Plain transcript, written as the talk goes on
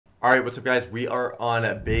All right, what's up, guys? We are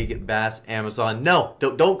on Big Bass Amazon. No,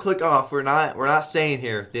 don't click off. We're not staying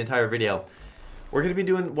here the entire video. We're gonna be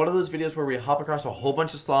doing one of those videos where we hop across a whole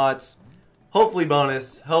bunch of slots, hopefully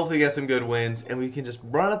bonus, hopefully get some good wins, and we can just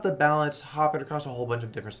run up the balance, hopping across a whole bunch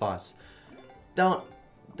of different slots. Don't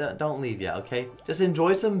leave yet, okay? Just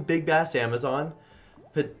enjoy some Big Bass Amazon.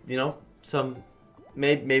 Put some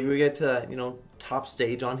maybe we get to top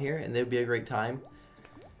stage on here, and it would be a great time.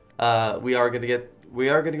 We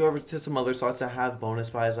are gonna go over to some other slots that have bonus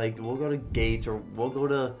buys. Like we'll go to Gates or we'll go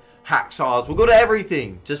to Hacksaws. We'll go to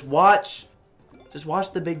everything. Just watch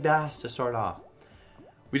the Big Bass to start off.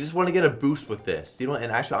 We just want to get a boost with this. And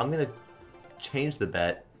actually I'm gonna change the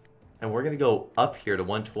bet, and we're gonna go up here to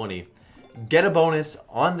 120. Get a bonus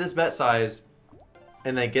on this bet size,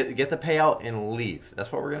 and then get the payout and leave.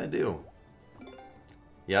 That's what we're gonna do.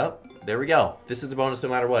 Yep, there we go. This is the bonus no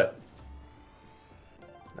matter what.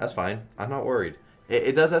 That's fine. I'm not worried.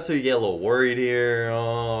 It does that so you get a little worried here.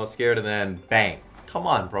 Oh, scared, and then bang. Come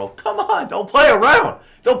on, bro. Come on. Don't play around.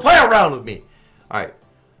 Don't play around with me. All right.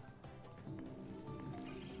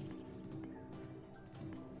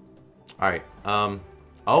 All right.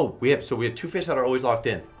 Oh, we have two fish that are always locked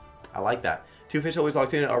in. I like that. Two fish always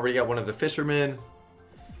locked in. Already got one of the fishermen.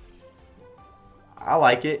 I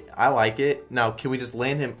like it. I like it. Now, can we just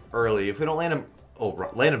land him early? If we don't land him,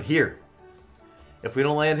 land him here. If we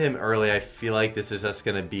don't land him early, I feel like this is just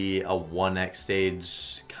going to be a 1x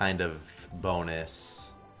stage kind of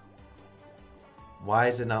bonus. Why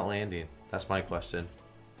is it not landing? That's my question.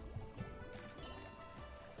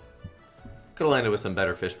 Could have landed with some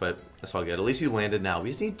better fish, but that's all good. At least you landed now. We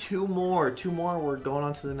just need two more. Two more. We're going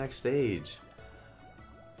on to the next stage.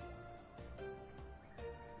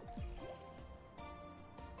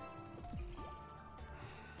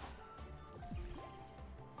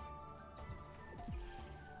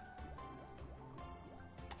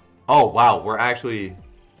 Oh, wow, we're actually,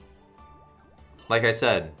 like I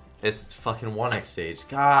said, it's fucking 1x stage.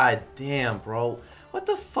 God damn, bro. What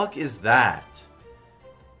the fuck is that?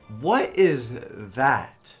 What is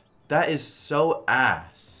that? That is so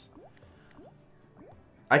ass.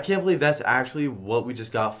 I can't believe that's actually what we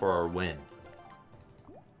just got for our win.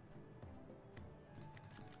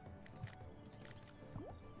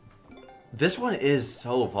 This one is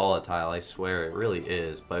so volatile, I swear, it really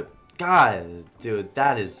is, but God, dude,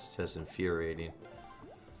 that is just infuriating.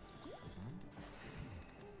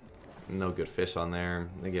 No good fish on there.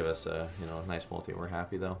 They give us a, nice multi. We're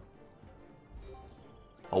happy though.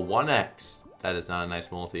 A 1x. That is not a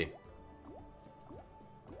nice multi.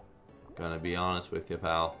 Gonna be honest with you,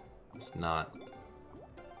 pal. It's not.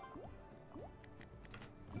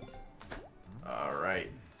 All right.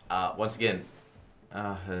 Once again,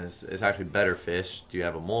 it's actually better fish. Do you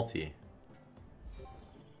have a multi?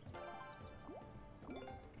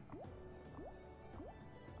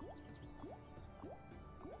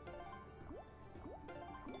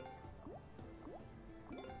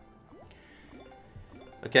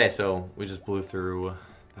 Okay, so we just blew through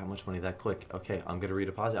that much money that quick. Okay, I'm gonna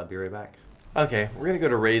redeposit. I'll be right back. Okay, we're gonna go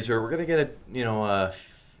to Razor. We're gonna get a,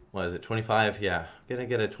 what is it, 25? Yeah, gonna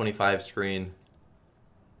get a 25 screen.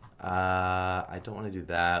 I don't want to do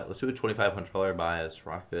that. Let's do a $2,500 buy. Let's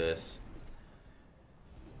rock this.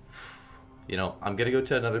 I'm gonna go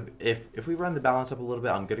to another. If we run the balance up a little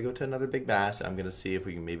bit, I'm gonna go to another Big Bass. I'm gonna see if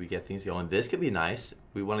we can maybe get things going. This could be nice.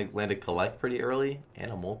 We want to land a collect pretty early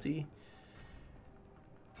and a multi.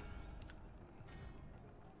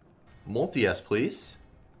 Multi, yes, please.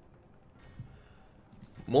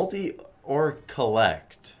 Multi or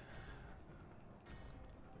collect.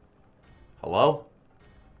 Hello?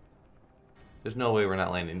 There's no way we're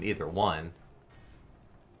not landing either one.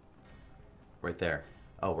 Right there.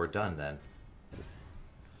 Oh, we're done then.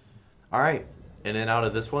 Alright. In and out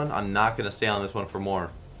of this one. I'm not going to stay on this one for more.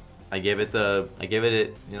 I gave it the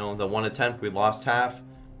 1 attempt. We lost half.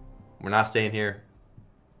 We're not staying here.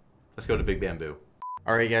 Let's go to Big Bamboo.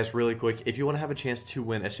 Alright guys, really quick, if you want to have a chance to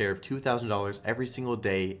win a share of $2,000 every single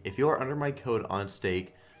day, if you are under my code on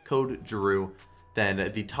stake, code Drew,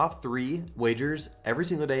 then the top 3 wagers every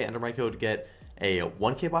single day under my code get a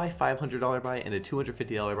 1K buy, $500 buy, and a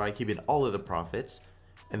 $250 buy, keeping all of the profits.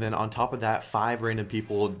 And then on top of that, 5 random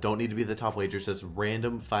people, don't need to be the top wagers, just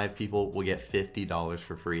random 5 people will get $50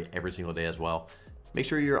 for free every single day as well. Make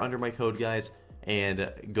sure you're under my code, guys,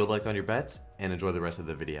 and good luck on your bets, and enjoy the rest of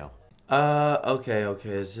the video. Okay,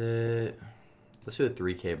 is it... Let's do a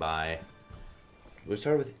 3K buy. We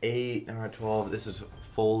started with 8, now we're at 12. This is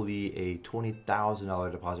fully a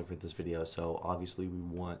 $20,000 deposit for this video, so obviously we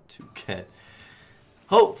want to get,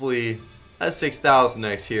 hopefully, a 6,000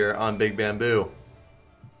 next here on Big Bamboo.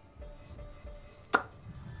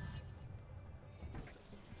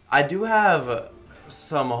 I do have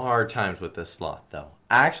some hard times with this slot, though.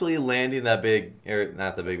 Actually landing that big, or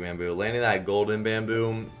not the big bamboo, landing that golden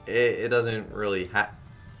bamboo, it doesn't really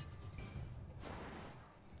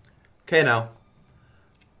Okay, now.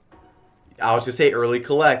 I was going to say early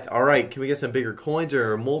collect. Alright, can we get some bigger coins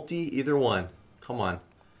or a multi? Either one. Come on.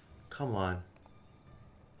 Come on.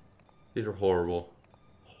 These are horrible.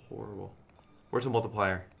 Horrible. Where's the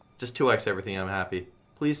multiplier? Just 2x everything, I'm happy.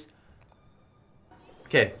 Please.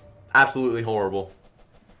 Okay. Absolutely horrible.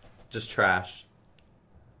 Just trash.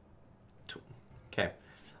 Okay.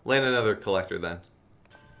 Land another collector then.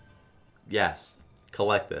 Yes.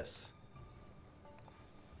 Collect this.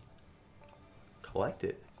 Collect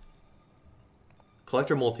it.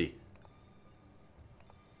 Collector multi.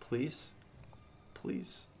 Please.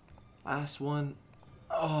 Please. Last one.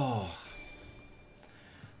 Oh.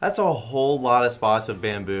 That's a whole lot of spots of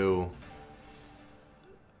bamboo.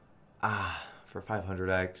 For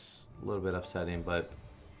 500x. A little bit upsetting, but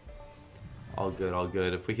all good, all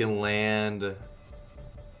good. If we can land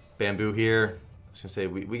bamboo here, I was gonna say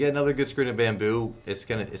we get another good screen of bamboo, it's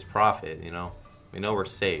profit, you know. We know we're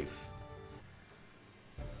safe.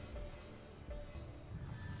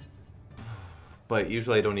 But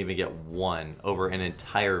usually I don't even get one. Over an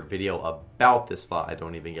entire video about this slot, I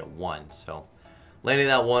don't even get one. So landing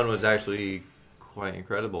that one was actually quite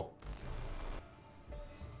incredible.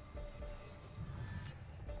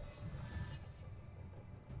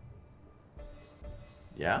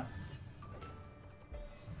 Yeah?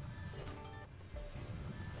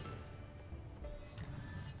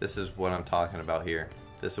 This is what I'm talking about here.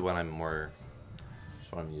 This is what I'm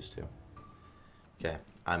used to. Okay.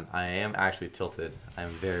 I am actually tilted.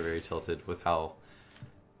 I'm very, very tilted with how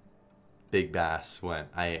Big Bass went.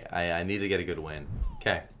 I need to get a good win.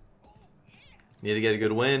 Okay. Need to get a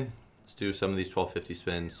good win. Let's do some of these 1250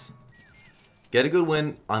 spins. Get a good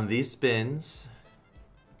win on these spins.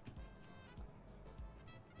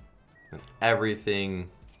 And everything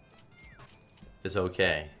is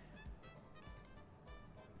okay.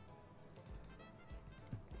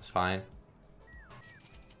 It's fine.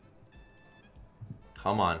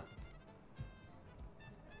 Come on.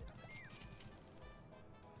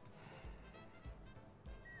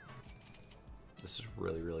 This is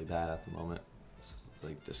really, really bad at the moment. It's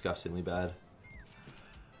like disgustingly bad.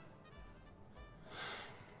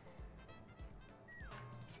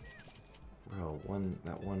 Bro,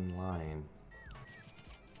 that one line.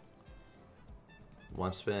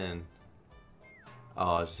 One spin.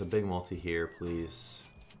 Oh, it's just a big multi here, please.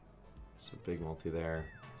 It's a big multi there.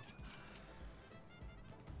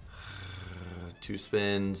 2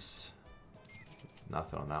 spins.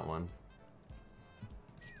 Nothing on that one.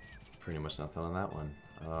 Pretty much nothing on that one.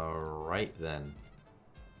 Alright then.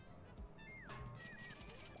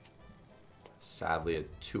 Sadly a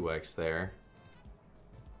 2x there.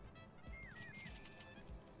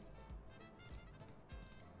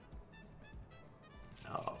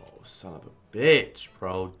 Oh, son of a bitch,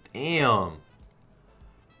 bro. Damn.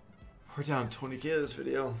 We're down 20k this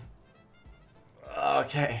video.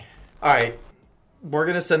 Okay. Alright. We're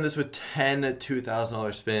going to send this with 10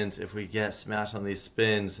 $2,000 spins. If we get smashed on these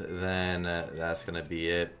spins, then that's going to be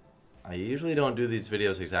it. I usually don't do these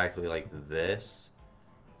videos exactly like this.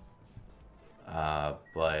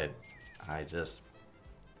 But I just,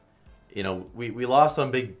 you know, we lost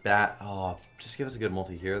on Big Bat. Oh, just give us a good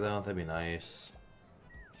multi here, though. That'd be nice.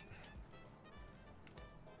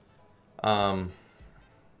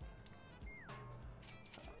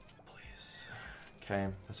 Please. Okay,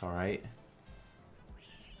 that's all right.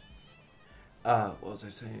 What was I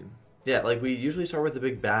saying? Yeah, like we usually start with the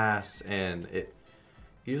Big Bass, and it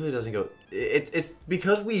usually doesn't go. It's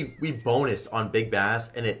because we bonused on Big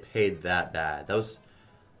Bass, and it paid that bad. That was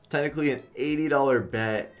technically an $80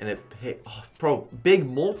 bet, and it paid. Oh, bro, big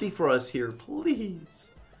multi for us here,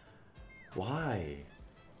 please. Why?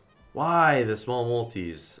 Why the small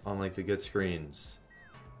multis on like the good screens?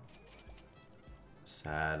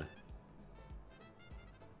 Sad.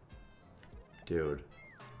 Dude.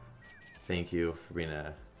 Thank you for being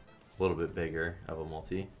a little bit bigger of a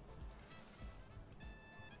multi.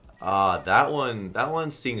 That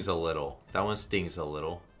one stings a little. That one stings a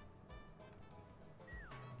little.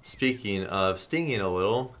 Speaking of stinging a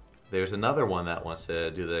little, there's another one that wants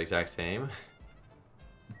to do the exact same.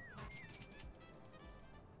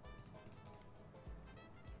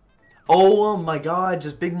 Oh my god,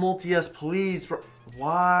 just big multi-S, please.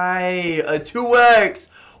 Why a 2x?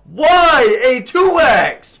 Why a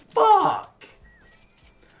 2x? Fuck!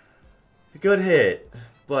 Good hit,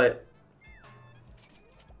 but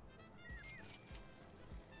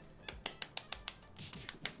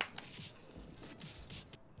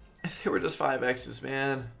If they were just 5Xs,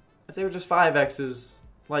 man. If they were just 5Xs,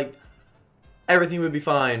 like, everything would be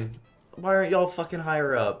fine. Why aren't y'all fucking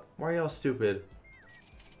higher up? Why are y'all stupid?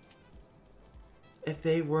 If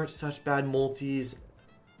they weren't such bad multis,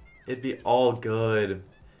 it'd be all good.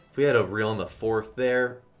 If we had a reel in the 4th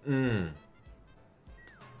there,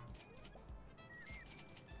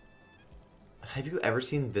 Have you ever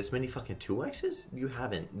seen this many fucking 2Xs? You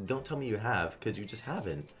haven't. Don't tell me you have, because you just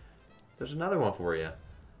haven't. There's another one for you.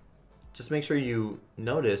 Just make sure you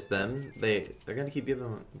notice them. They're gonna keep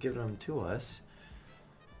giving them to us.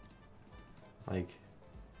 Like,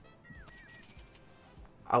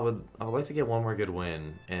 I would like to get one more good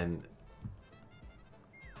win, and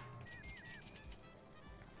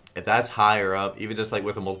if that's higher up, even just like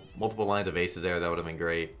with the multiple lines of aces there, that would have been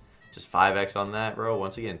great. Just 5X on that, bro.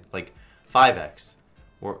 Once again, like 5X.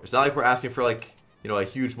 It's not like we're asking for like, you know, a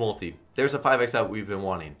huge multi. There's a 5X that we've been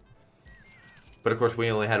wanting. But of course, we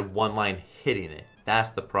only had one line hitting it. That's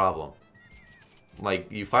the problem.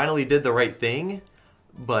 Like, you finally did the right thing,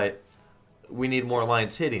 but we need more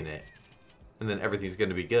lines hitting it. And then everything's going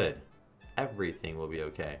to be good. Everything will be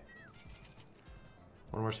okay.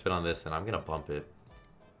 One more spin on this, and I'm going to bump it.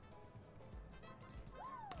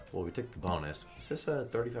 Well, we took the bonus. Is this a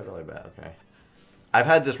 $35 bet? Okay. I've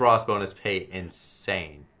had this Ross bonus pay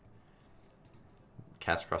insane.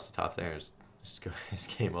 Cats across the top there. It's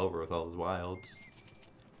game over with all those wilds.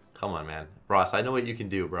 Come on, man. Ross, I know what you can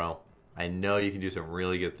do, bro. I know you can do some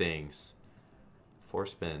really good things. 4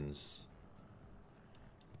 spins.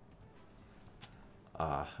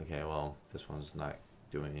 Okay, well, this one's not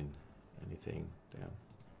doing anything. Damn.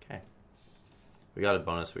 Okay. We got a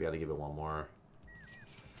bonus. We got to give it one more.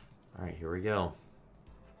 All right, here we go.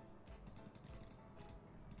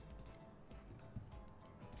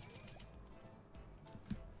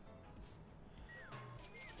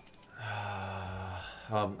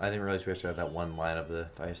 I didn't realize we actually had that one line of the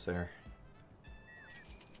dice there.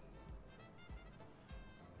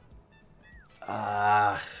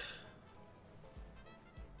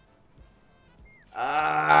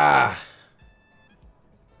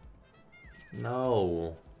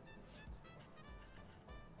 No.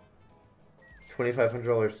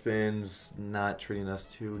 $2,500 spins, not treating us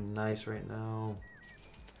too nice right now.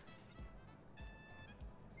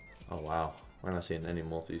 Oh wow, we're not seeing any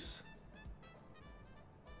multis.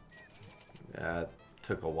 That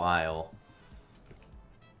took a while.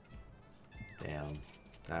 Damn,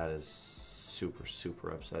 that is super, super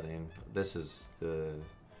upsetting. This is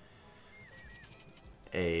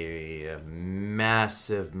a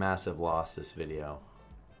massive, massive loss, this video.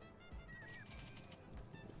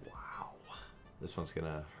 Wow. This one's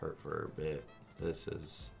gonna hurt for a bit. This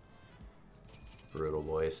is brutal,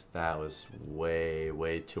 boys. That was way,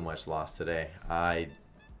 way too much loss today. I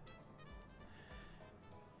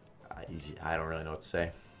don't really know what to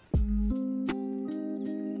say.